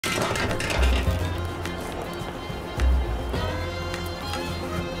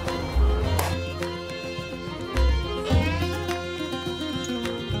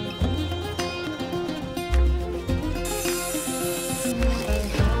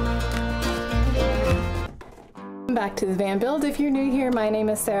back to the van build. If you're new here, my name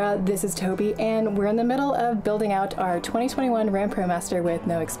is Sarah, this is Toby, and we're in the middle of building out our 2021 RAM Promaster with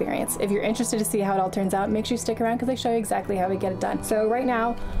no experience. If you're interested to see how it all turns out, make sure you stick around because I show you exactly how we get it done. So right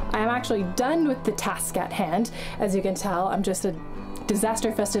now, I am actually done with the task at hand. As you can tell, I'm just a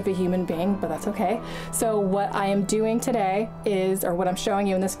disaster festive a human being, but that's okay. So what I am doing today is, or what I'm showing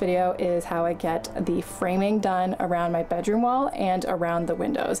you in this video, is how I get the framing done around my bedroom wall and around the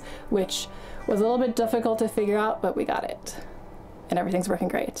windows, which was a little bit difficult to figure out, but we got it. And everything's working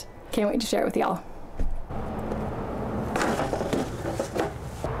great. Can't wait to share it with y'all.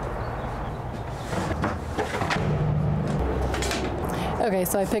 Okay,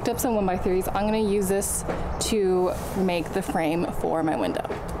 so I picked up some 1x3s. I'm gonna use this to make the frame for my window.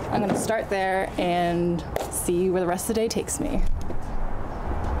 I'm gonna start there and see where the rest of the day takes me.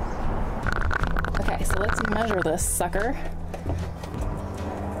 Okay, so let's measure this sucker.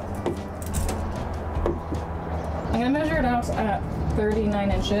 I'm gonna measure it out at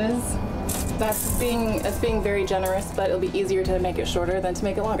 39 inches. That's being very generous, but it'll be easier to make it shorter than to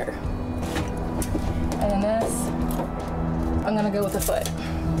make it longer. And then this, I'm gonna go with a foot.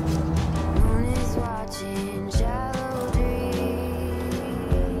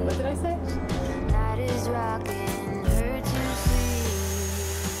 What did I say?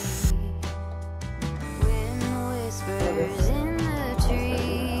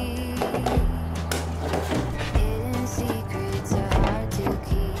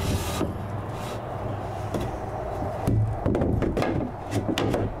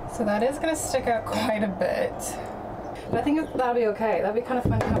 So that is gonna stick out quite a bit. But I think that'll be okay. That'd be kind of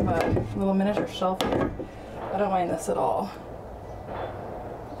fun to have a little miniature shelf here. I don't mind this at all.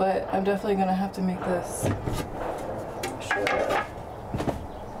 But I'm definitely gonna have to make this shorter.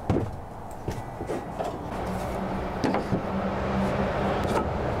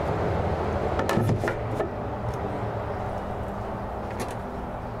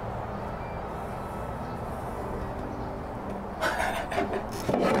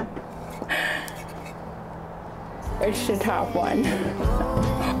 It's the top one.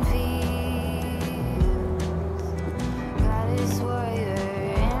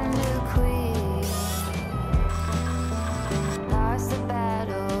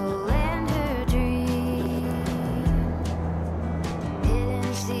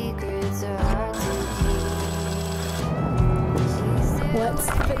 Let's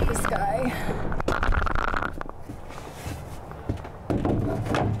fit this guy.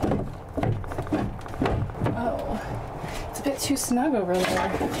 Too snug over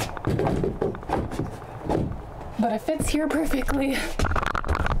there, but it fits here perfectly.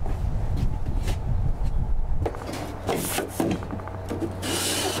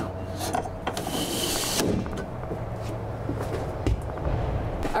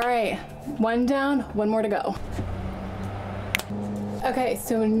 All right, one down, one more to go. Okay,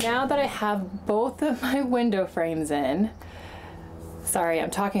 so now that I have both of my window frames in, sorry, I'm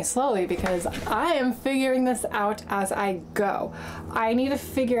talking slowly because I am figuring this out as I go. I need to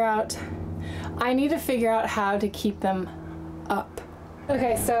figure out how to keep them up.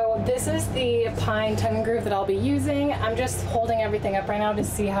 Okay, so this is the pine tongue and groove that I'll be using. I'm just holding everything up right now to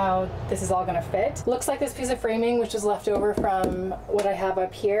see how this is all gonna fit. Looks like this piece of framing, which is left over from what I have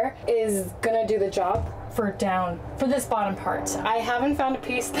up here, is gonna do the job for this bottom part. I haven't found a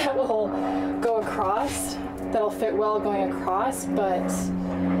piece that will go across, that'll fit well going across, but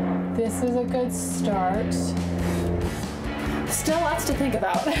this is a good start. Still lots to think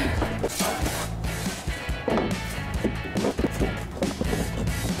about.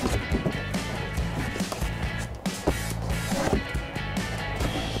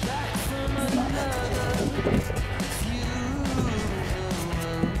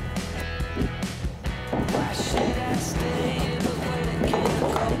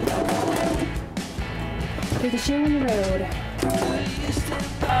 Take a show on the road.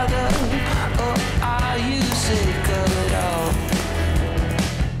 Are you sick of it all?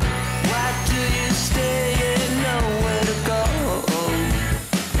 Why do you stay and nowhere to go?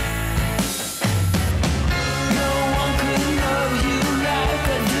 No one could love you like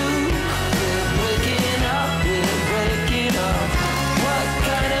I do. We're breaking up. What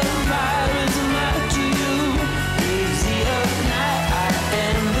kind of virus am I to you? Easy of night, I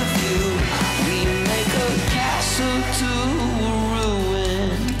am the view. We make a castle to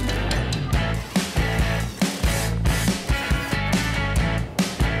ruin.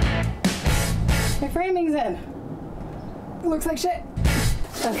 My framing's in. It looks like shit.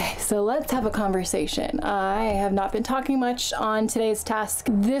 Okay, so let's have a conversation. I have not been talking much on today's task.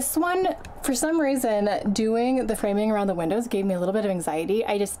 This one, for some reason, doing the framing around the windows gave me a little bit of anxiety.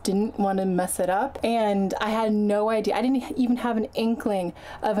 I just didn't want to mess it up, and I had no idea. I didn't even have an inkling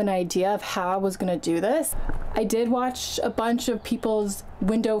of an idea of how I was going to do this. I did watch a bunch of people's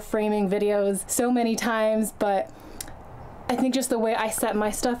window framing videos so many times, but I think just the way I set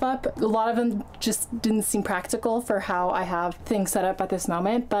my stuff up, a lot of them just didn't seem practical for how I have things set up at this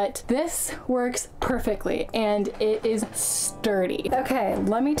moment, but this works perfectly and it is sturdy. Okay,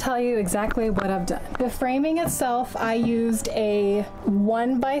 let me tell you exactly what I've done. The framing itself, I used a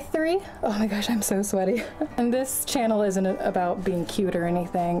 1x3. Oh my gosh, I'm so sweaty. And this channel isn't about being cute or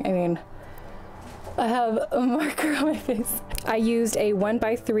anything. I mean, I have a marker on my face. I used a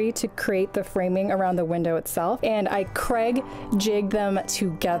 1x3 to create the framing around the window itself, and I Craig jigged them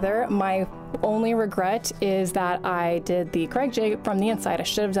together. My only regret is that I did the Craig jig from the inside. I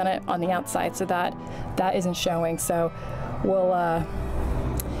should have done it on the outside, so that isn't showing. So we'll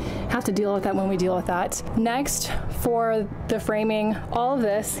have to deal with that when we deal with that. Next, for the framing, all of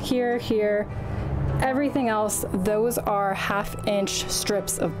this, here, everything else, those are 1/2 inch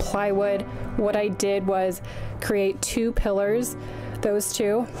strips of plywood. What I did was create 2 pillars, those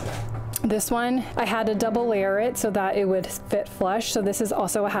 2. This one, I had to double layer it so that it would fit flush. So this is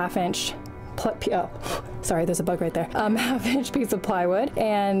also a 1/2 inch. Oh, sorry, there's a bug right there. 1/2 inch piece of plywood,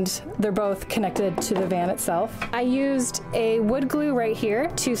 and they're both connected to the van itself. I used a wood glue right here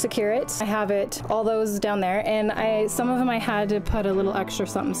to secure it. I have it, all those down there, and some of them I had to put a little extra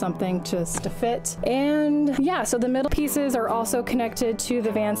something just to fit. And yeah, so the middle pieces are also connected to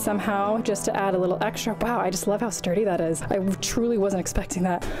the van somehow, just to add a little extra. Wow, I just love how sturdy that is. I truly wasn't expecting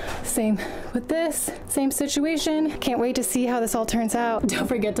that. Same with this, same situation. Can't wait to see how this all turns out. Don't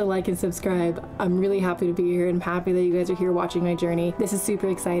forget to like and subscribe. I'm really happy to be here, and I'm happy that you guys are here watching my journey. This is super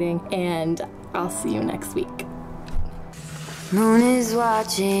exciting, and I'll see you next week. Moon is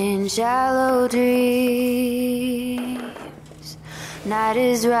watching shallow dreams. Night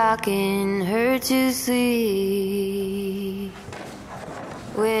is rocking her to sleep.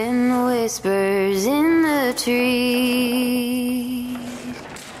 Wind whispers in the trees.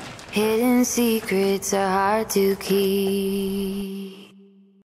 Hidden secrets are hard to keep.